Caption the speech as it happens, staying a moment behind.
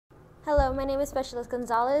Hello, my name is Specialist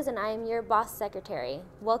Gonzalez and I am your BOSS Secretary.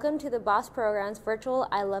 Welcome to the BOSS Program's virtual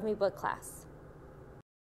I Love Me book class.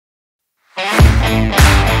 An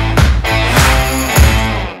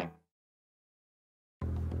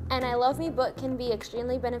I Love Me book can be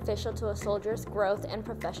extremely beneficial to a soldier's growth and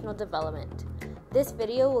professional development. This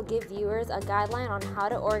video will give viewers a guideline on how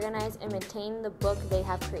to organize and maintain the book they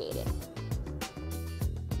have created.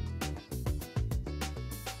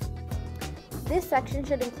 This section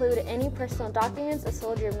should include any personal documents a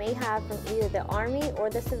soldier may have from either the Army or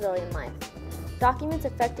the civilian life. Documents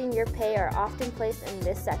affecting your pay are often placed in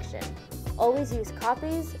this section. Always use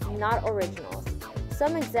copies, not originals.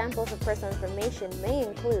 Some examples of personal information may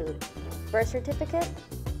include birth certificate,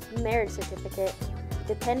 marriage certificate,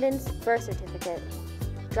 dependent's birth certificate,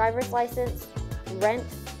 driver's license, rent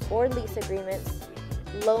or lease agreements,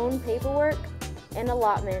 loan paperwork and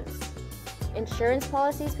allotments, insurance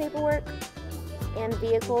policies paperwork, and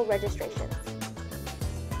vehicle registrations.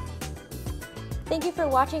 Thank you for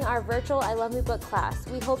watching our virtual I Love Me book class.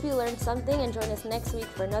 We hope you learned something and join us next week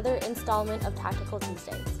for another installment of Tactical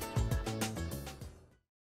Tuesdays.